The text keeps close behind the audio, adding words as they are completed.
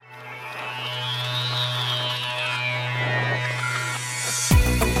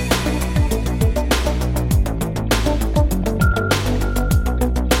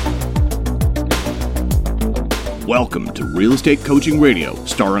Welcome to Real Estate Coaching Radio,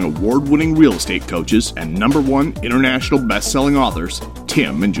 starring award-winning real estate coaches and #1 international best-selling authors,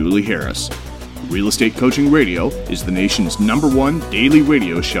 Tim and Julie Harris. Real Estate Coaching Radio is the nation's #1 daily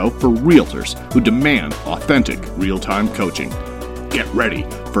radio show for realtors who demand authentic, real-time coaching. Get ready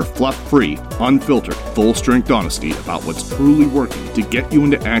for fluff-free, unfiltered, full-strength honesty about what's truly working to get you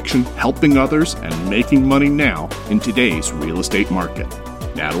into action, helping others, and making money now in today's real estate market.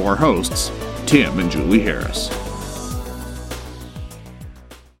 Now to our hosts, Tim and Julie Harris.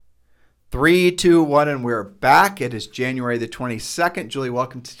 3, 2, 1, and we're back. It is January the 22nd. Julie,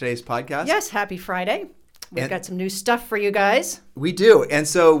 welcome to today's podcast. Yes, happy Friday. We've got some new stuff for you guys. We do. And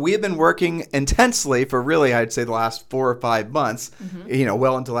so we have been working intensely for really, I'd say, the last 4 or 5 months,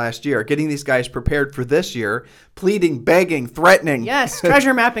 well into last year, getting these guys prepared for this year, pleading, begging, threatening. Yes,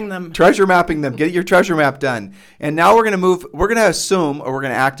 treasure mapping them. Treasure mapping them. Get your treasure map done. And now we're going to assume, or we're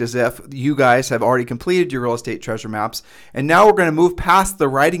going to act as if you guys have already completed your real estate treasure maps. And now we're going to move past the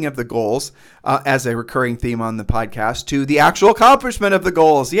writing of the goals as a recurring theme on the podcast to the actual accomplishment of the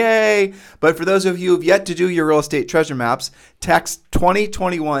goals. Yay! But for those of you who have yet to do your real estate treasure maps, text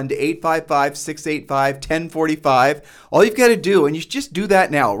 2021 to 855-685-1045. All you've got to do, and you just do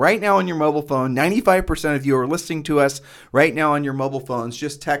that now, right now on your mobile phone. 95% of you are listening to us right now on your mobile phones.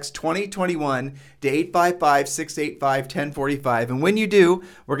 Just text 2021 to 855-685-1045. And when you do,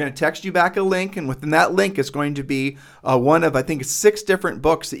 we're going to text you back a link. And within that link is going to be one of, I think, 6 different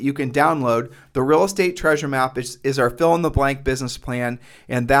books that you can download. The Real Estate Treasure Map is our fill-in-the-blank business plan.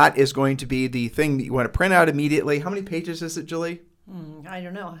 And that is going to be the thing that you want to print out immediately. How many pages is it, Julie? I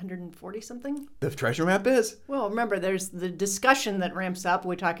don't know, 140 something? The treasure map is? Well, remember, there's the discussion that ramps up.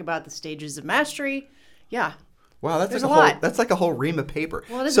 We talk about the stages of mastery. Yeah. Wow, that's like a whole ream of paper.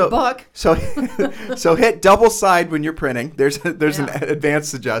 Well, it is a book. So hit double side when you're printing. There's an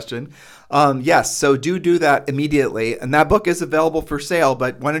advanced suggestion. Yes, so do that immediately. And that book is available for sale,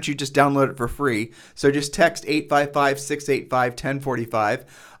 but why don't you just download it for free? So just text 855-685-1045.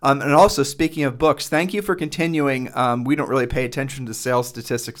 And also, speaking of books, thank you for continuing. We don't really pay attention to sales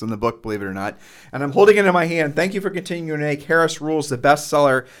statistics in the book, believe it or not. And I'm holding it in my hand. Thank you for continuing to make Harris Rules the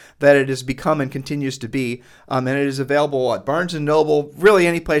bestseller that it has become and continues to be. And it is available at Barnes & Noble. Really,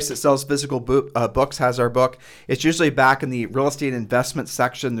 any place that sells physical books has our book. It's usually back in the real estate investment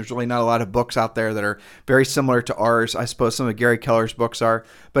section. There's really not a lot of books out there that are very similar to ours. I suppose some of Gary Keller's books are.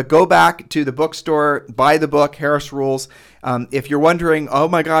 But go back to the bookstore, buy the book, Harris Rules. If you're wondering, oh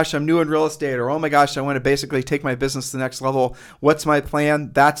my gosh, I'm new in real estate, or oh my gosh, I want to basically take my business to the next level, what's my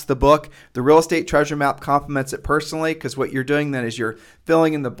plan? That's the book. The Real Estate Treasure Map complements it personally, because what you're doing then is you're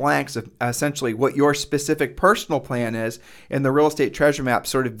filling in the blanks of essentially what your specific personal plan is. And the Real Estate Treasure Map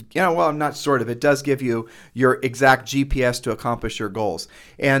it does give you your exact GPS to accomplish your goals.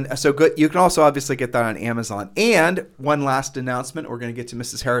 And so good. You can also obviously get that on Amazon. And one last announcement, we're going to get to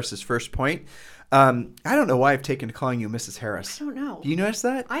Mrs. Harris's first point. I don't know why I've taken to calling you Mrs. Harris. I don't know. Do you notice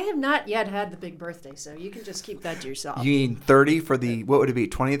that? I have not yet had the big birthday, so you can just keep that to yourself. You mean 30 for the, what would it be,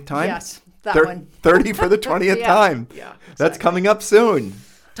 20th time? Yes, that one. 30 for the 20th time. Yeah, exactly. That's coming up soon.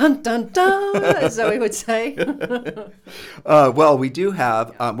 Dun, dun, dun, as Zoe would say. Well, we do have,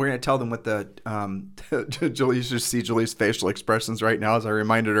 we're going to tell them what the, Julie, you should see Julie's facial expressions right now as I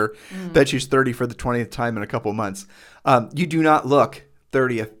reminded her that she's 30 for the 20th time in a couple months. You do not look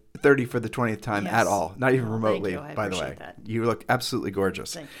 30 for the 20th time at all, not even remotely, by the way. That. You look absolutely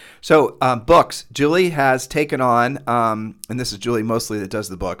gorgeous. Thank you. So books. Julie has taken on, and this is Julie mostly that does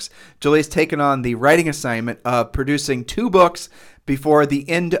the books, Julie's taken on the writing assignment of producing 2 books before the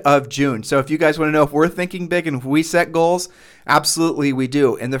end of June. So if you guys want to know if we're thinking big and if we set goals, absolutely we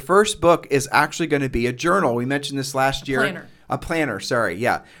do. And the first book is actually going to be a journal. We mentioned this last year. A planner, sorry,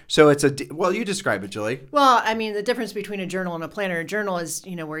 yeah. So it's you describe it, Julie. Well, I mean, the difference between a journal and a planner. A journal is,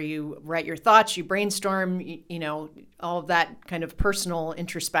 where you write your thoughts, you brainstorm, all of that kind of personal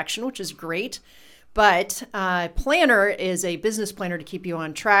introspection, which is great. But planner is a business planner to keep you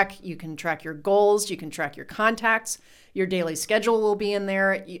on track. You can track your goals, you can track your contacts, your daily schedule will be in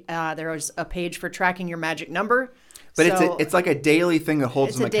there. There is a page for tracking your magic number. But it's like a daily thing that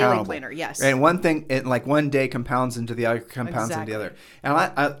holds them accountable. It's a daily planner, yes. And one thing, like one day compounds into the other, compounds into the other.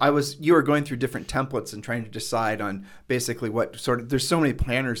 And you were going through different templates and trying to decide on basically what sort of, there's so many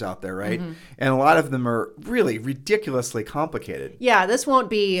planners out there, right? Mm-hmm. And a lot of them are really ridiculously complicated. Yeah, this won't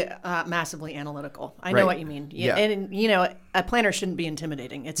be massively analytical. I know what you mean. Yeah. And, a planner shouldn't be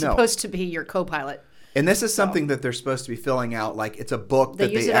intimidating. It's supposed to be your co-pilot. And this is something that they're supposed to be filling out, like it's a book they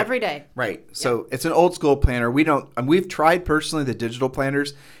use it every day. Right. So it's an old school planner. We've tried personally the digital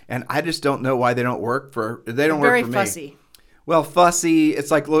planners, and I just don't know why they don't work for. They don't work for me. Very fussy. Well, fussy.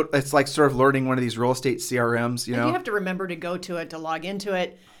 It's like sort of learning one of these real estate CRMs. You And know, you have to remember to go to it, to log into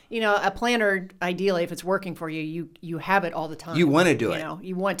it. You know, a planner, ideally, if it's working for you, you have it all the time. You want to do it. You know,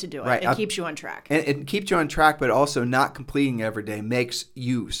 you want to do it. Right. It keeps you on track. and it keeps you on track, but also not completing it every day makes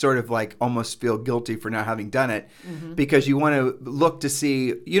you sort of like almost feel guilty for not having done it, because you want to look to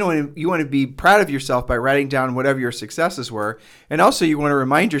see, you want to be proud of yourself by writing down whatever your successes were, and also you want to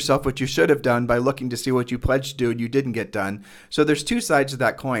remind yourself what you should have done by looking to see what you pledged to do and you didn't get done. So there's two sides of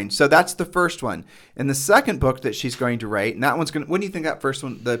that coin. So that's the first one. And the second book that she's going to write, and that one's when do you think that first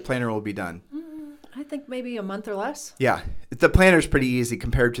one, the planner, will be done? I think maybe a month or less. Yeah, the planner's pretty easy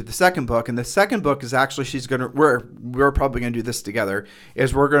compared to the second book, and the second book is actually we're probably going to do this together.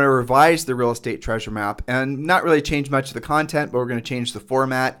 Is we're going to revise the real estate treasure map and not really change much of the content, but we're going to change the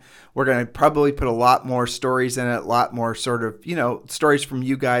format. We're going to probably put a lot more stories in it, a lot more sort of stories from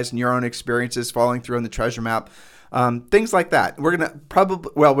you guys and your own experiences following through on the treasure map. Things like that. We're going to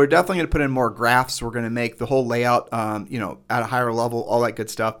we're definitely going to put in more graphs. We're going to make the whole layout, at a higher level, all that good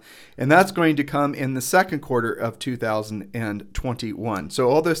stuff. And that's going to come in the second quarter of 2021. So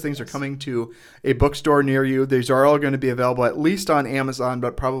all those things are coming to a bookstore near you. These are all going to be available at least on Amazon,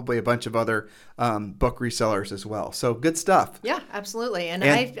 but probably a bunch of other book resellers as well. So good stuff. Yeah, absolutely. And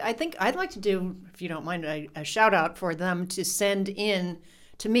I think I'd like to do, if you don't mind, a shout out for them to send in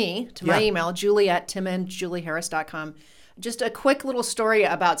to me, to my email, julie@timandjulieharris.com. Just a quick little story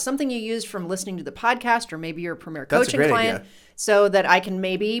about something you used from listening to the podcast, or maybe you're a Premier Coaching client, idea. so that I can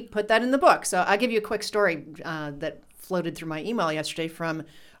maybe put that in the book. So I'll give you a quick story that floated through my email yesterday from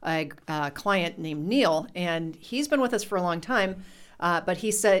a client named Neil, and he's been with us for a long time. But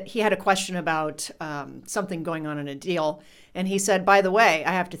he said he had a question about something going on in a deal. And he said, by the way,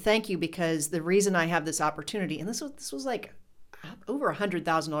 I have to thank you because the reason I have this opportunity, and this was like over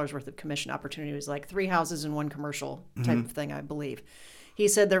 $100,000 worth of commission opportunity. It was like 3 houses and 1 commercial type of thing, I believe. He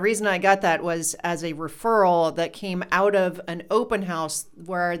said the reason I got that was as a referral that came out of an open house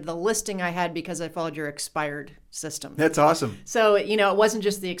where the listing I had because I followed your expired system. That's awesome. So, it wasn't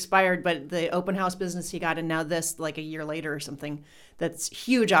just the expired, but the open house business he got, and now this like a year later or something. That's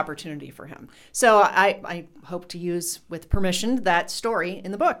huge opportunity for him. So I hope to use, with permission, that story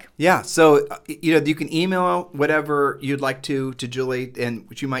in the book. Yeah. So, you can email whatever you'd like to Julie, and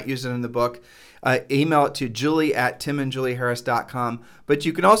which you might use it in the book. Email it to julie@timandjulieharris.com. But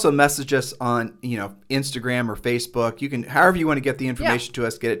you can also message us on, Instagram or Facebook. You can, however you want to get the information to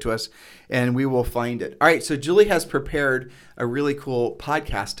us, get it to us, and we will find it. All right. So Julie has prepared a really cool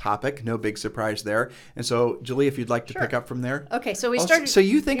podcast topic. No big surprise there. And so, Julie, if you'd like to pick up from there. Okay. So we started. So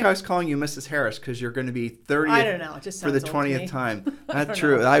you think I was calling you Mrs. Harris because you're going to be 30th I don't know. It just for the sounds old to 20th me. time. That's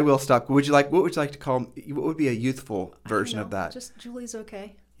true. I will stop. What would you like to call? What would be a youthful version of that? Just Julie's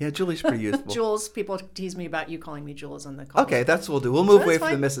okay. Yeah, Julie's pretty youthful. Jules, people tease me about you calling me Jules on the call. Okay, that's what we'll do. We'll move away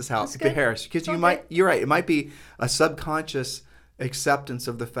that's from the fine. Mrs. House, That's good. Harris, because It's you're right. It might be a subconscious acceptance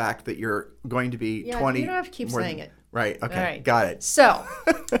of the fact that you're going to be 20. You don't have to keep saying it. Right. Okay. All right. Got it. So,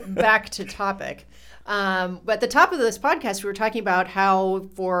 back to topic. But at the top of this podcast, we were talking about how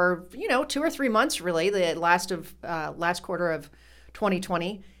for 2 or 3 months, really, the last quarter of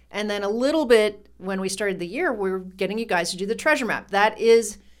 2020, and then a little bit when we started the year, we were getting you guys to do the treasure map. That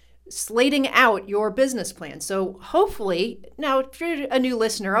is slating out your business plan. So hopefully, now if you're a new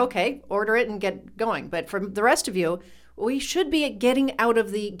listener, okay, order it and get going. But for the rest of you, we should be getting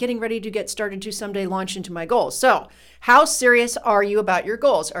ready to get started to someday launch into my goals. So how serious are you about your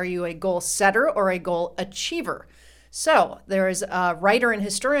goals? Are you a goal setter or a goal achiever? So there is a writer and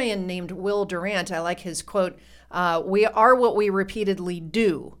historian named Will Durant. I like his quote, "We are what we repeatedly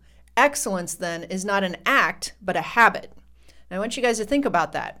do. Excellence, then, is not an act, but a habit." Now, I want you guys to think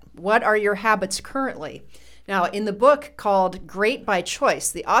about that. What are your habits currently? Now, in the book called Great by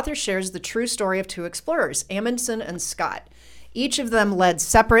Choice, the author shares the true story of 2 explorers, Amundsen and Scott. Each of them led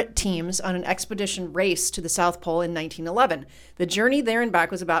separate teams on an expedition race to the South Pole in 1911. The journey there and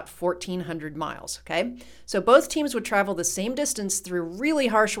back was about 1,400 miles, okay? So both teams would travel the same distance through really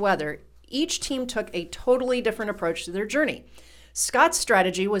harsh weather. Each team took a totally different approach to their journey. Scott's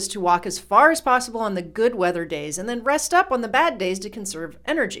strategy was to walk as far as possible on the good weather days and then rest up on the bad days to conserve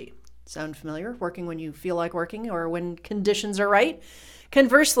energy. Sound familiar? Working when you feel like working or when conditions are right?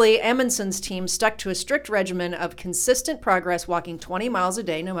 Conversely, Amundsen's team stuck to a strict regimen of consistent progress, walking 20 miles a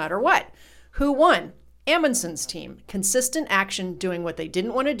day no matter what. Who won? Amundsen's team. Consistent action, doing what they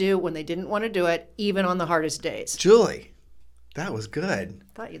didn't want to do when they didn't want to do it, even on the hardest days. Julie, That was good.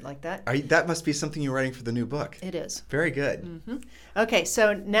 Thought you'd like that. That must be something you're writing for the new book. It is. Very good. Okay,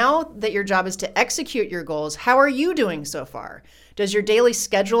 so now that your job is to execute your goals, how are you doing so far? Does your daily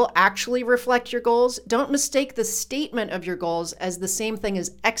schedule actually reflect your goals? Don't mistake the statement of your goals as the same thing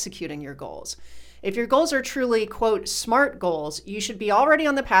as executing your goals. If your goals are truly, quote, SMART goals, you should be already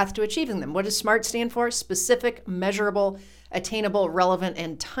on the path to achieving them. What does SMART stand for? Specific, measurable, attainable, relevant,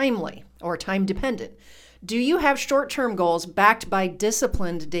 and timely, or time-dependent. Do you have short-term goals backed by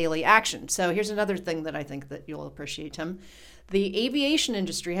disciplined daily action? So here's another thing that I think that you'll appreciate, Tim. The aviation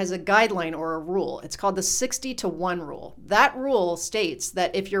industry has a guideline or a rule. It's called the 60-to-1 rule. That rule states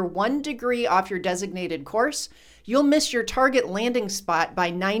that if you're 1 degree off your designated course, you'll miss your target landing spot by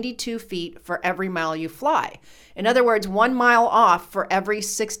 92 feet for every mile you fly. In other words, 1 mile off for every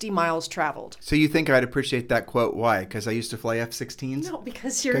 60 miles traveled. So you think I'd appreciate that quote? Why? Because I used to fly F-16s? No,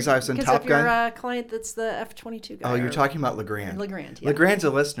 because I was in Top Gun? Because of your client that's the F-22 guy. Oh, you're talking about LeGrand. LeGrand, yeah. LeGrand's a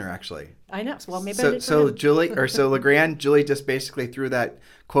listener, actually. I know. Well, maybe I did So for him. LeGrand, Julie just basically threw that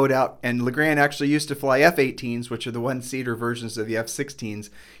quote out, and LeGrand actually used to fly F-18s, which are the one-seater versions of the F-16s.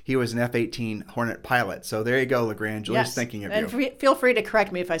 He was an F-18 Hornet pilot. So there you go, LeGrand. Julie's thinking of you. And feel free to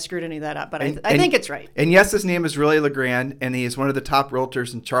correct me if I screwed any of that up, but I think it's right. And yes, his name is really LeGrand, and he is one of the top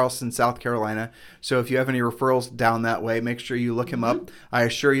realtors in Charleston, South Carolina. So if you have any referrals down that way, make sure you look him up. I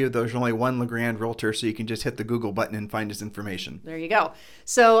assure you there's only one LeGrand realtor, so you can just hit the Google button and find his information. There you go.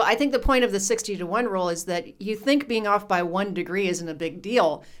 So I think the point of the 60-to-1 rule is that you think being off by 1 degree isn't a big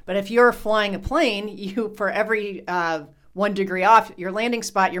deal, but if you're flying a plane, you for every 1 degree off your landing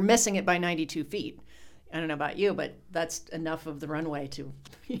spot, you're missing it by 92 feet. I don't know about you, but that's enough of the runway to,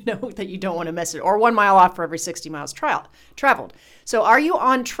 that you don't want to miss it. Or 1 mile off for every 60 miles traveled. So are you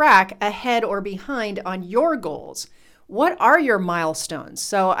on track, ahead, or behind on your goals? What are your milestones?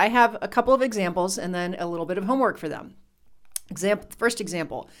 So I have a couple of examples and then a little bit of homework for them. First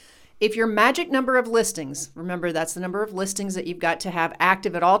example. If your magic number of listings, remember that's the number of listings that you've got to have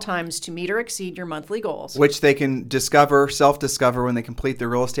active at all times to meet or exceed your monthly goals. Which they can self-discover when they complete their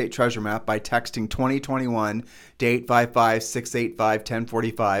real estate treasure map by texting 2021 to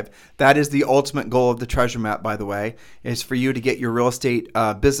 855-685-1045. That is the ultimate goal of the treasure map, by the way, is for you to get your real estate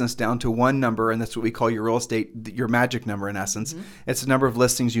business down to one number, and that's what we call your your magic number in essence. It's the number of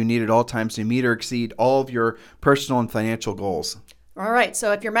listings you need at all times to meet or exceed all of your personal and financial goals. All right,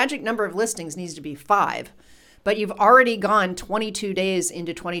 so if your magic number of listings needs to be 5, but you've already gone 22 days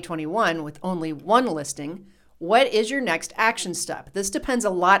into 2021 with only 1 listing, what is your next action step? This depends a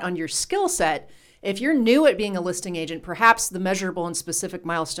lot on your skill set. If you're new at being a listing agent, perhaps the measurable and specific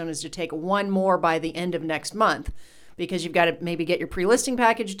milestone is to take 1 more by the end of next month, because you've got to maybe get your pre-listing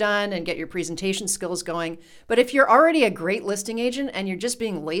package done and get your presentation skills going. But if you're already a great listing agent and you're just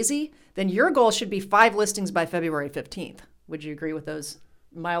being lazy, then your goal should be 5 listings by February 15th. Would you agree with those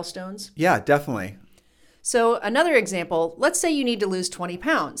milestones? Yeah, definitely. So another example, let's say you need to lose 20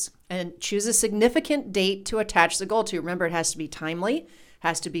 pounds and choose a significant date to attach the goal to. Remember, it has to be timely,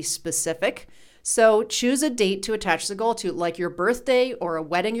 has to be specific. So choose a date to attach the goal to, like your birthday or a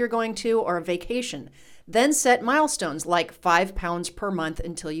wedding you're going to or a vacation. Then set milestones like 5 pounds per month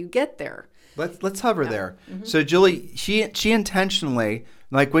until you get there. Let's hover there. So Julie, she intentionally,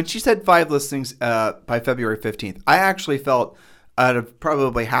 like when she said 5 listings by February 15th, I actually felt out of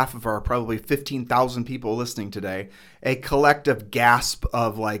probably half of our probably 15,000 people listening today, a collective gasp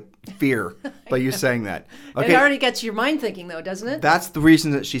of like fear by you saying that. Okay. It already gets your mind thinking though, doesn't it? That's the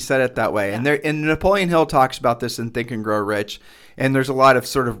reason that she said it that way. Yeah. And Napoleon Hill talks about this in Think and Grow Rich. And there's a lot of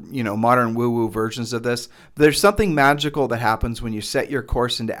sort of, modern woo-woo versions of this. But there's something magical that happens when you set your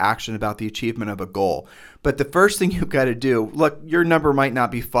course into action about the achievement of a goal. But the first thing you've got to do, look, your number might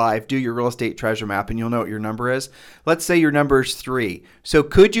not be 5. Do your real estate treasure map and you'll know what your number is. Let's say your number is 3. So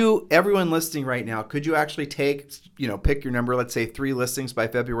could you, everyone listening right now, could you actually pick your number, let's say 3 listings by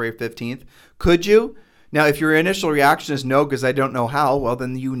February 15th? Could you? Now, if your initial reaction is no, because I don't know how, well,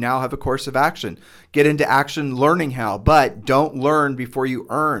 then you now have a course of action. Get into action learning how, but don't learn before you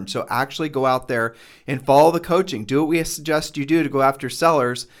earn. So actually go out there and follow the coaching. Do what we suggest you do to go after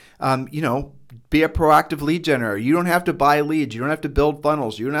sellers. Be a proactive lead generator. You don't have to buy leads. You don't have to build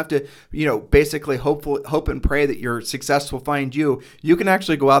funnels. You don't have to, basically hope and pray that your success will find you. You can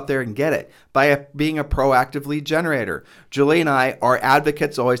actually go out there and get it by being a proactive lead generator. Julie and I are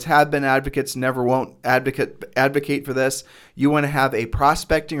advocates, always have been advocates, never won't advocate for this. You want to have a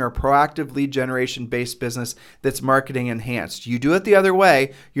prospecting or proactive lead generation based business that's marketing enhanced. You do it the other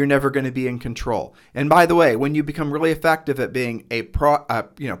way, you're never going to be in control. And by the way, when you become really effective at being a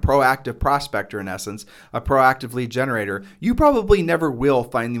proactive prospect, prospector, in essence, a proactive lead generator, you probably never will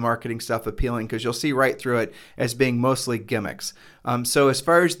find the marketing stuff appealing because you'll see right through it as being mostly gimmicks. So as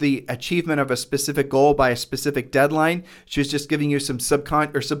far as the achievement of a specific goal by a specific deadline, she was just giving you some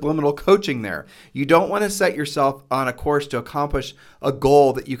subliminal coaching there. You don't want to set yourself on a course to accomplish a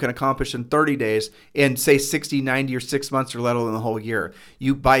goal that you can accomplish in 30 days in, say, 60, 90, or 6 months, or let alone the whole year.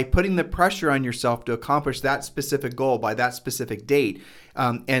 By putting the pressure on yourself to accomplish that specific goal by that specific date.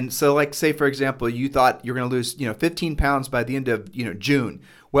 And so, like, say, for example, you thought you're going to lose, 15 pounds by the end of, June.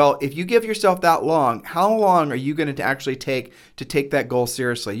 Well, if you give yourself that long, how long are you going to actually take that goal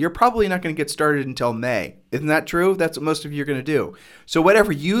seriously? You're probably not going to get started until May. Isn't that true? That's what most of you are going to do. So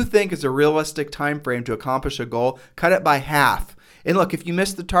whatever you think is a realistic time frame to accomplish a goal, cut it by half. And look, if you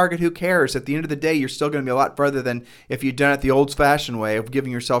miss the target, who cares? At the end of the day, you're still going to be a lot further than if you'd done it the old-fashioned way of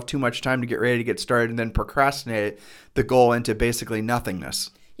giving yourself too much time to get ready to get started and then procrastinate the goal into basically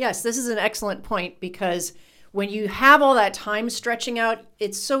nothingness. Yes, this is an excellent point, because when you have all that time stretching out,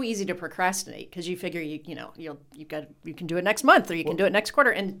 it's so easy to procrastinate because you figure you can do it next month, or you can do it next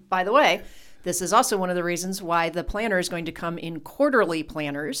quarter. And by the way, this is also one of the reasons why the planner is going to come in quarterly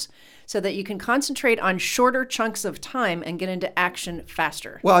planners, so that you can concentrate on shorter chunks of time and get into action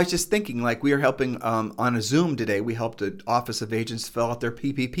faster. Well, I was just thinking, like, we are helping on a Zoom today. We helped an office of agents fill out their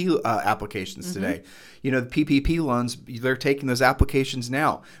PPP applications today. The PPP loans, they're taking those applications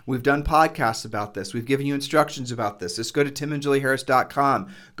now. We've done podcasts about this. We've given you instructions about this. Just go to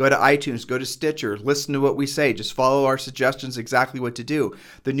timandjulieharris.com, go to iTunes, go to Stitcher, listen to what we say. Just follow our suggestions exactly what to do.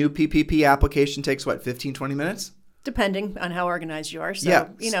 The new PPP application takes, 15, 20 minutes? Depending on how organized you are.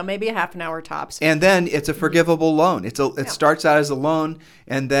 So, maybe a half an hour tops. And then it's a forgivable loan. It starts out as a loan,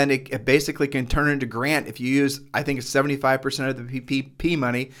 and then it basically can turn into grant if you use, I think it's 75% of the PPP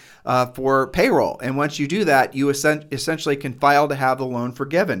money for payroll. And once you do that, you essentially can file to have the loan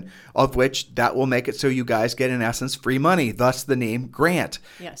forgiven, of which that will make it so you guys get, in essence, free money, thus the name grant.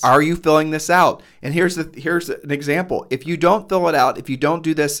 Yes. Are you filling this out? And here's an example. If you don't fill it out, if you don't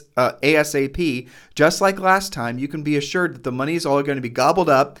do this ASAP, just like last time, you can be assured that the money is all going to be gobbled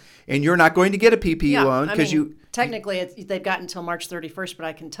up, and you're not going to get a PPP loan because technically they've got until March 31st, but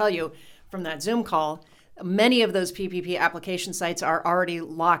I can tell you from that Zoom call, many of those PPP application sites are already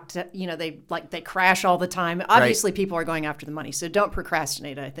locked. They crash all the time. Obviously, people are going after the money, so don't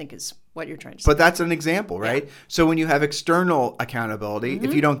procrastinate, I think, is what you're trying to say. But that's an example, right? Yeah. So when you have external accountability,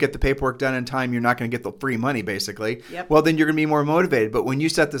 if you don't get the paperwork done in time, you're not going to get the free money, basically. Yep. Well, then you're going to be more motivated. But when you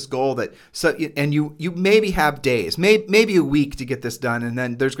set this goal and you maybe have days, maybe a week to get this done, and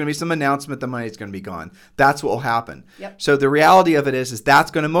then there's going to be some announcement the money's going to be gone. That's what will happen. Yep. So the reality of it is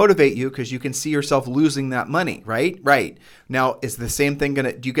that's going to motivate you because you can see yourself losing that money, right? Right. Now, is the same thing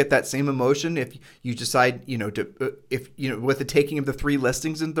do you get that same emotion if you decide, with the taking of the 3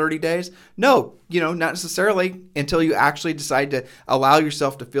 listings in 30 days? No, not necessarily until you actually decide to allow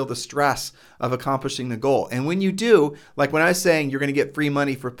yourself to feel the stress of accomplishing the goal. And when you do, like when I was saying you're going to get free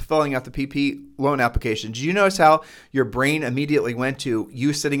money for filling out the PP loan application, did you notice how your brain immediately went to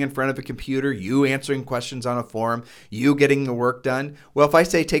you sitting in front of a computer, you answering questions on a form, you getting the work done? Well, if I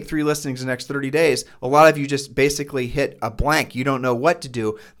say take 3 listings in the next 30 days, a lot of you just basically hit a blank. You don't know what to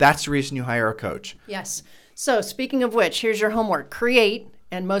do. That's the reason you hire a coach. Yes. So speaking of which, here's your homework. Create,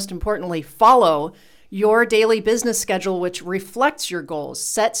 and most importantly, follow your daily business schedule, which reflects your goals.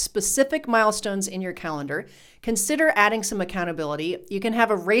 Set specific milestones in your calendar. Consider adding some accountability. You can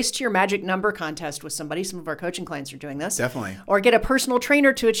have a race to your magic number contest with somebody. Some of our coaching clients are doing this. Definitely. Or get a personal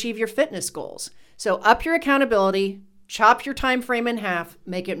trainer to achieve your fitness goals. So up your accountability, chop your time frame in half,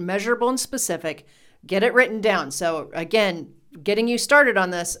 make it measurable and specific, get it written down. So again, getting you started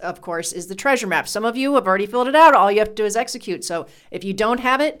on this, of course, is the treasure map. Some of you have already filled it out. All you have to do is execute. So if you don't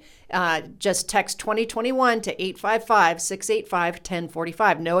have it, just text 2021 to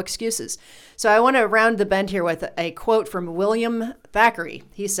 855-685-1045. No excuses. So I want to round the bend here with a quote from William Thackeray.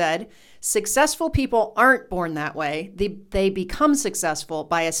 He said, "Successful people aren't born that way. They become successful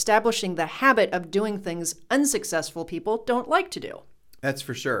by establishing the habit of doing things unsuccessful people don't like to do." That's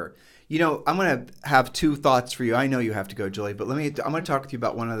for sure. I'm going to have 2 thoughts for you. I know you have to go, Julie, but I'm going to talk with you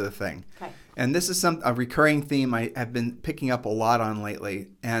about one other thing. Okay. And this is a recurring theme I have been picking up a lot on lately,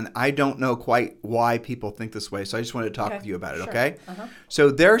 and I don't know quite why people think this way, so I just wanted to talk with you about it, sure. Okay? Uh-huh.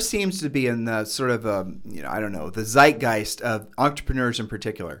 So there seems to be in the sort of, the zeitgeist of entrepreneurs in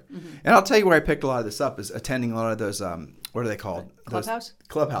particular. Mm-hmm. And I'll tell you where I picked a lot of this up is attending a lot of those, what are they called? Clubhouse?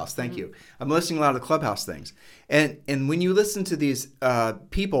 Clubhouse, thank you. I'm listening to a lot of the Clubhouse things. And when you listen to these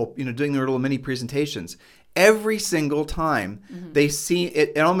people, doing their little mini presentations, every single time they see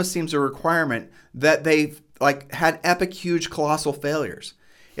it, it almost seems a requirement that they've had epic, huge, colossal failures.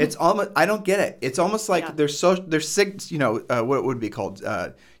 It's almost, I don't get it. It's almost like Yeah. what would it be called?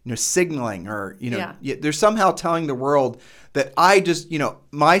 Signaling, or, Yeah. they're somehow telling the world that I just,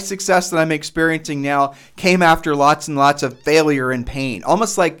 my success that I'm experiencing now came after lots and lots of failure and pain.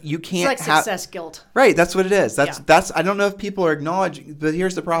 Almost like you can't It's like success guilt. Right, that's what it is. Yeah. That's I don't know if people are acknowledging, but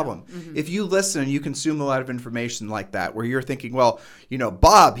here's the problem. If you listen and you consume a lot of information like that, where you're thinking, well,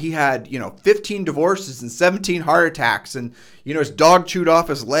 Bob, he had, 15 divorces and 17 heart attacks, and his dog chewed off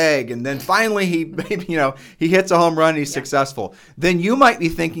his leg, and then finally he he hits a home run and he's successful. Then you might be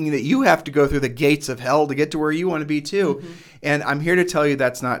thinking that you have to go through the gates of hell to get to where you want to be too. And I'm here to tell you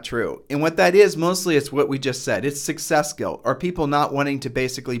that's not true. And what that is, mostly, it's what we just said. It's success guilt, or people not wanting to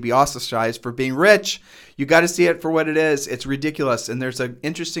basically be ostracized for being rich. You got to see it for what it is. It's ridiculous. And there's an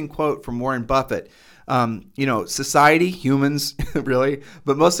interesting quote from Warren Buffett. Society, humans, really,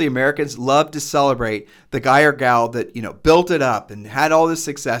 but mostly Americans, love to celebrate the guy or gal that, built it up and had all this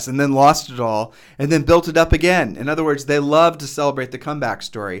success and then lost it all and then built it up again. In other words, they love to celebrate the comeback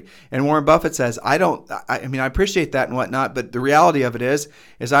story. And Warren Buffett says, I appreciate that and whatnot, but the reality of it is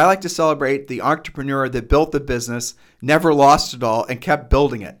I like to celebrate the entrepreneur that built the business, never lost it all, and kept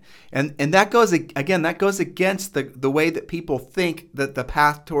building it. And that goes against the way that people think that the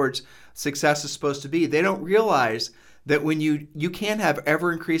path towards success is supposed to be. They don't realize that when you can have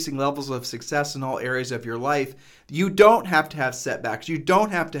ever increasing levels of success in all areas of your life, you don't have to have setbacks. You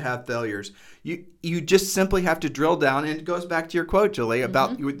don't have to have failures. You just simply have to drill down. And it goes back to your quote, Julie,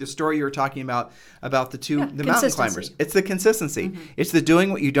 about the story you were talking about the mountain climbers. It's the consistency. It's the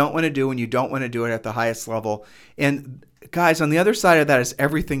doing what you don't want to do when you don't want to do it at the highest level. And guys, on the other side of that is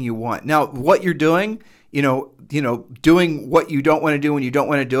everything you want. Now, what you're doing, doing what you don't want to do when you don't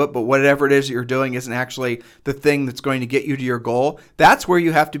want to do it, but whatever it is that you're doing isn't actually the thing that's going to get you to your goal. That's where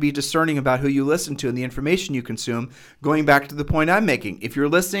you have to be discerning about who you listen to and the information you consume. Going back to the point I'm making, if you're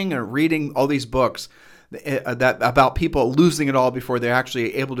listening or reading all these books that about people losing it all before they're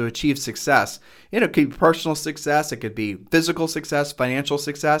actually able to achieve success, it could be personal success, it could be physical success, financial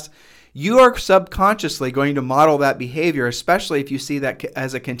success. You are subconsciously going to model that behavior, especially if you see that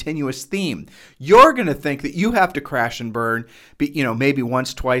as a continuous theme. You're going to think that you have to crash and burn, maybe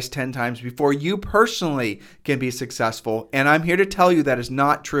once, twice, 10 times before you personally can be successful. And I'm here to tell you that is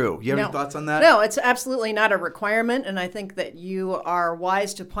not true. You have any thoughts on that? No, it's absolutely not a requirement. And I think that you are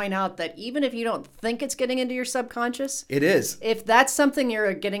wise to point out that even if you don't think it's getting into your subconscious, it is. If that's something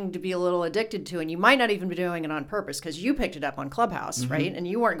you're getting to be a little addicted to, and you might not even be doing it on purpose because you picked it up on Clubhouse, right? And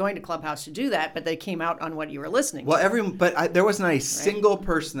you weren't going to Clubhouse to do that, but they came out on what you were listening to. There wasn't a single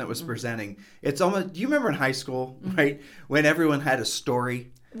person that was presenting. It's almost, do you remember in high school, right, when everyone had a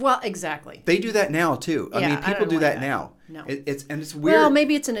story? Well, exactly. They do that now too. I mean, people do that now. No. It's weird. Well,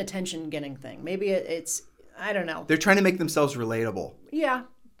 maybe it's an attention getting thing. Maybe it's I don't know. They're trying to make themselves relatable. Yeah.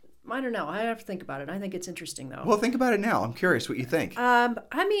 I don't know. I have to think about it. I think it's interesting, though. Well, think about it now. I'm curious what you think. I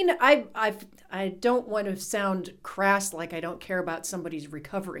mean, I don't want to sound crass, like I don't care about somebody's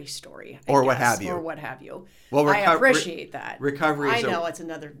recovery story, or what have you. Well, I appreciate that. Recovery.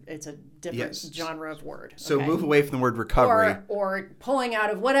 It's a different genre of word. So move away from the word recovery, or pulling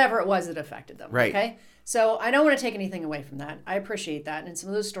out of whatever it was that affected them. Right. Okay. So I don't want to take anything away from that. I appreciate that, and some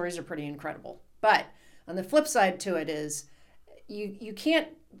of those stories are pretty incredible. But on the flip side to it is, you can't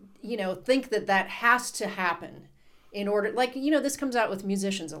think that has to happen in order, this comes out with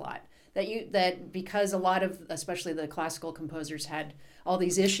musicians a lot, that because a lot of, especially the classical composers, had all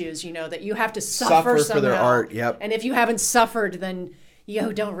these issues, that you have to suffer somehow. For their art. Yep. And if you haven't suffered, then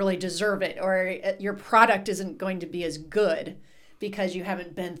you don't really deserve it, or your product isn't going to be as good because you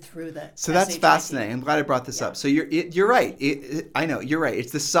haven't been through the So that's fascinating. I'm glad I brought this up. So you're right. I know you're right.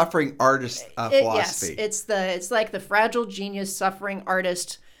 It's the suffering artist philosophy. Yes, it's like the fragile genius suffering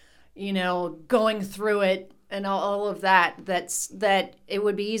artist, going through it and all of that. That it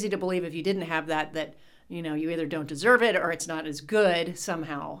would be easy to believe if you didn't have that you either don't deserve it or it's not as good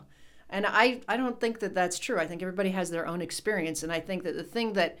somehow. And I don't think that that's true. I think everybody has their own experience, and I think that the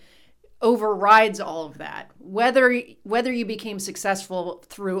thing that overrides all of that, whether you became successful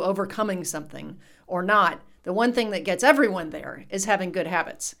through overcoming something or not, the one thing that gets everyone there is having good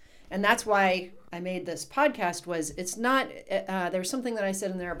habits. And that's why I made this podcast. It's not there's something that I said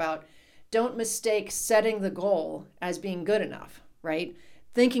in there about, don't mistake setting the goal as being good enough, right?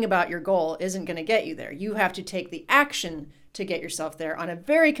 Thinking about your goal isn't going to get you there. You have to take the action to get yourself there on a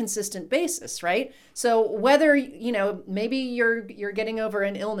very consistent basis, right? So whether, maybe you're getting over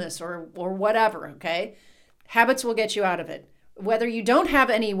an illness or whatever, okay? Habits will get you out of it. Whether you don't have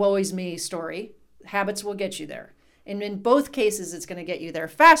any woe is me story, habits will get you there. And in both cases, it's going to get you there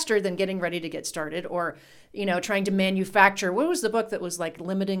faster than getting ready to get started or, trying to manufacture. What was the book that was like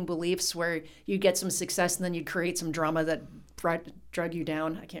Limiting Beliefs, where you get some success and then you create some drama that drug you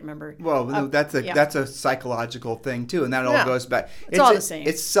down? I can't remember. Well, that's a psychological thing too, and that all goes back. It's all the same.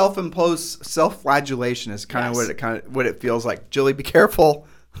 It's self-imposed self-flagellation is kind of what it feels like. Julie, be careful.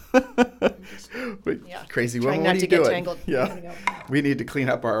 Crazy woman, what are you doing? Tangled. Yeah, we need to clean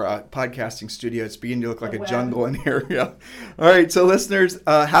up our podcasting studio. It's beginning to look like a jungle in here. Yeah. All right, so listeners,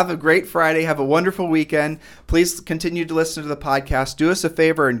 have a great Friday. Have a wonderful weekend. Please continue to listen to the podcast. Do us a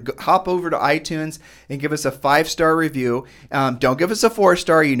favor and hop over to iTunes and give us a 5-star review. Don't give us a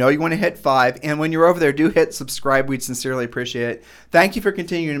 4-star. You want to hit 5. And when you're over there, do hit subscribe. We'd sincerely appreciate it. Thank you for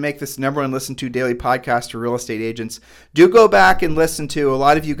continuing to make this #1 listen to daily podcast for real estate agents. Do go back and listen to. A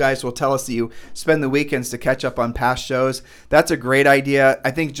lot of you guys will tell us that you spend the weekends to catch up on past shows. That's a great idea.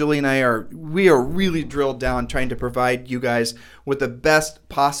 I think Julie and I are really drilled down trying to provide you guys with the best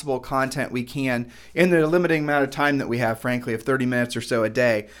possible content we can in the limiting amount of time that we have, frankly, of 30 minutes or so a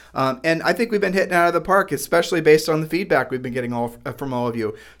day. And I think we've been hitting out of the park, especially based on the feedback we've been getting from all of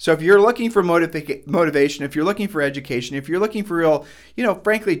you. So if you're looking for motivation, if you're looking for education, if you're looking for real,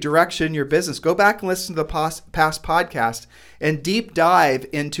 frankly, direction in your business, go back and listen to the past podcast and deep dive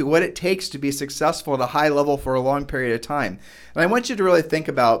into what it takes to be successful at a high level for a long period of time. And I want you to really think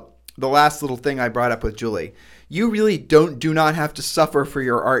about the last little thing I brought up with Julie. You really do not have to suffer for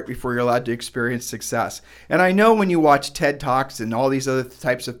your art before you're allowed to experience success. And I know when you watch TED Talks and all these other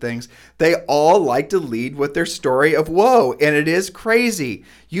types of things, they all like to lead with their story of woe, and it is crazy.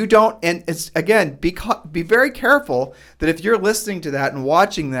 You don't, and it's, again, be very careful that if you're listening to that and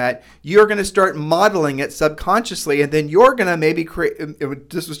watching that, you're going to start modeling it subconsciously, and then you're going to maybe create,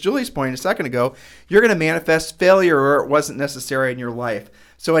 this was Julie's point a second ago, you're going to manifest failure or it wasn't necessary in your life.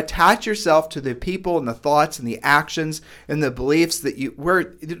 So attach yourself to the people and the thoughts and the actions and the beliefs that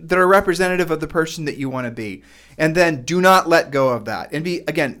are representative of the person that you want to be. And then do not let go of that. And be,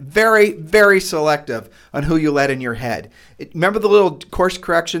 again, very, very selective on who you let in your head. Remember the little course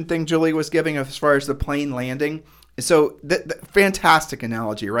correction thing Julie was giving as far as the plane landing? So fantastic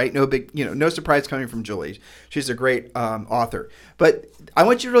analogy, right? No surprise coming from Julie. She's a great author. But I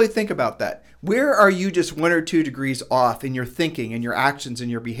want you to really think about that. Where are you just 1 or 2 degrees off in your thinking and your actions and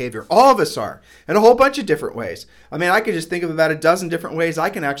your behavior? All of us are, in a whole bunch of different ways. I mean, I could just think of about a dozen different ways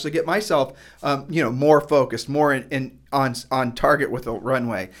I can actually get myself, more focused, more on target with the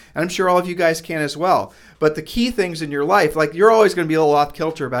runway. And I'm sure all of you guys can as well. But the key things in your life, like you're always going to be a little off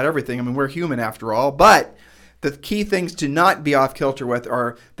kilter about everything. I mean, we're human after all, but the key things to not be off kilter with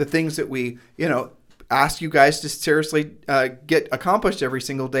are the things that we, ask you guys to seriously get accomplished every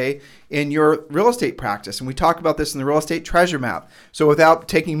single day in your real estate practice. And we talk about this in the Real Estate Treasure Map. So without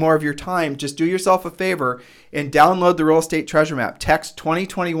taking more of your time, just do yourself a favor and download the Real Estate Treasure Map. Text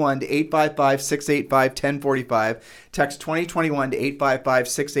 2021 to 855-685-1045. Text 2021 to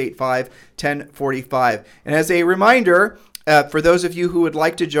 855-685-1045. And as a reminder, for those of you who would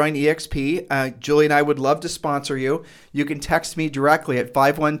like to join EXP, Julie and I would love to sponsor you. You can text me directly at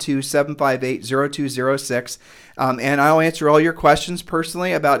 512-758-0206, and I'll answer all your questions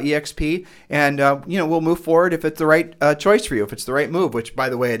personally about EXP, and we'll move forward if it's the right choice for you, if it's the right move, which, by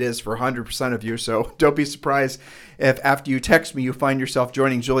the way, it is for 100% of you, so don't be surprised if after you text me you find yourself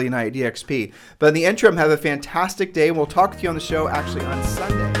joining Julie and I at EXP. But in the interim, have a fantastic day, and we'll talk with you on the show actually on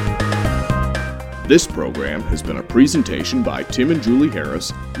Sunday. This program has been a presentation by Tim and Julie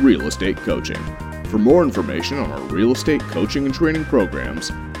Harris, Real Estate Coaching. For more information on our real estate coaching and training programs,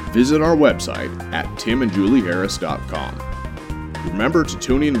 visit our website at timandjulieharris.com. Remember to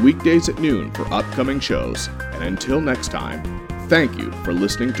tune in weekdays at noon for upcoming shows, and until next time, thank you for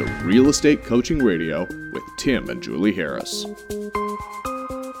listening to Real Estate Coaching Radio with Tim and Julie Harris.